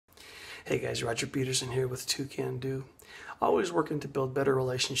Hey guys, Roger Peterson here with Two Can Do. Always working to build better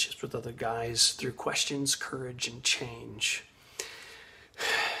relationships with other guys through questions, courage, and change.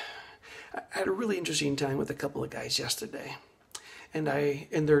 I had a really interesting time with a couple of guys yesterday. And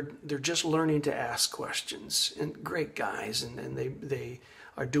they're just learning to ask questions, and great guys, and they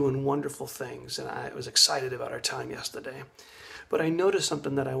are doing wonderful things, and I was excited about our time yesterday. But I noticed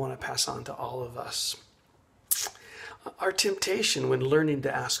something that I want to pass on to all of us. Our temptation when learning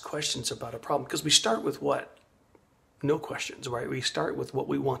to ask questions about a problem, because we start with what? No questions, right? We start with what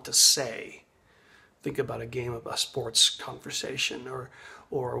we want to say. Think about a sports conversation or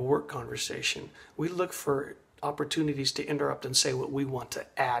a work conversation. We look for opportunities to interrupt and say what we want to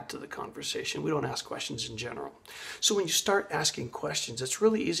add to the conversation. We don't ask questions in general. So when you start asking questions, it's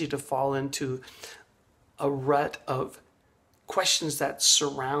really easy to fall into a rut of questions that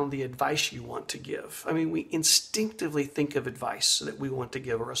surround the advice you want to give. I mean, we instinctively think of advice that we want to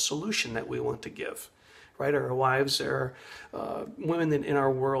give or a solution that we want to give, right? Our wives or women that in our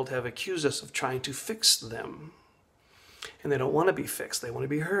world have accused us of trying to fix them. And they don't want to be fixed. They want to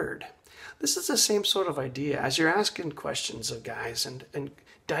be heard. This is the same sort of idea as you're asking questions of guys and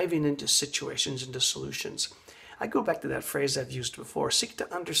diving into situations, into solutions. I go back to that phrase I've used before, seek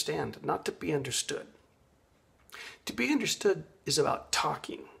to understand, not to be understood. To be understood is about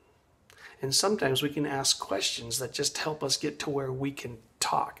talking. And sometimes we can ask questions that just help us get to where we can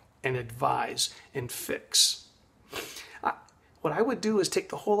talk and advise and fix. What I would do is take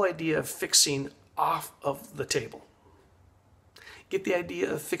the whole idea of fixing off of the table. Get the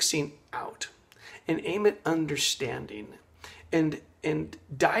idea of fixing out and aim at understanding and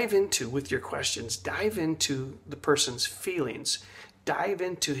dive into, with your questions, dive into the person's feelings, dive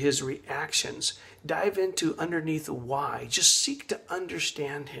into his reactions, dive into underneath why. Just seek to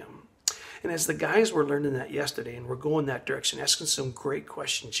understand him. And as the guys were learning that yesterday and we're going that direction, asking some great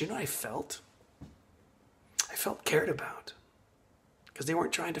questions, you know what I felt? I felt cared about because they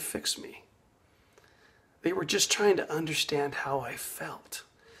weren't trying to fix me. They were just trying to understand how I felt.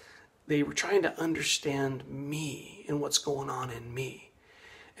 They were trying to understand me and what's going on in me.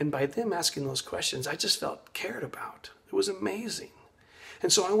 And by them asking those questions, I just felt cared about. It was amazing.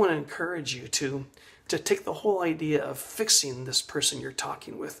 And so I want to encourage you to take the whole idea of fixing this person you're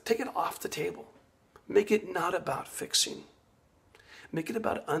talking with, take it off the table. Make it not about fixing. Make it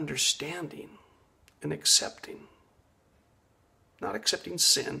about understanding and accepting. Not accepting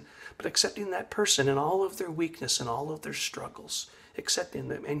sin, but accepting that person and all of their weakness and all of their struggles. Accepting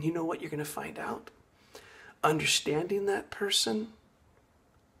them. And you know what you're going to find out? Understanding that person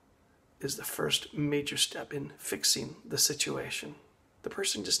is the first major step in fixing the situation. The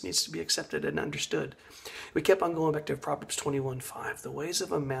person just needs to be accepted and understood. We kept on going back to Proverbs 21:5. The ways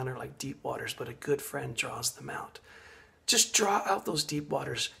of a man are like deep waters, but a good friend draws them out. Just draw out those deep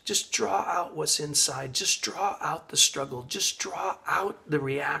waters. Just draw out what's inside. Just draw out the struggle. Just draw out the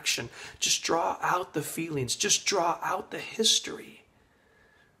reaction. Just draw out the feelings. Just draw out the history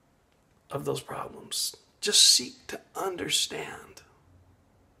of those problems. Just seek to understand.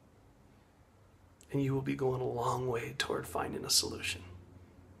 And you will be going a long way toward finding a solution.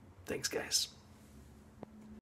 Thanks, guys.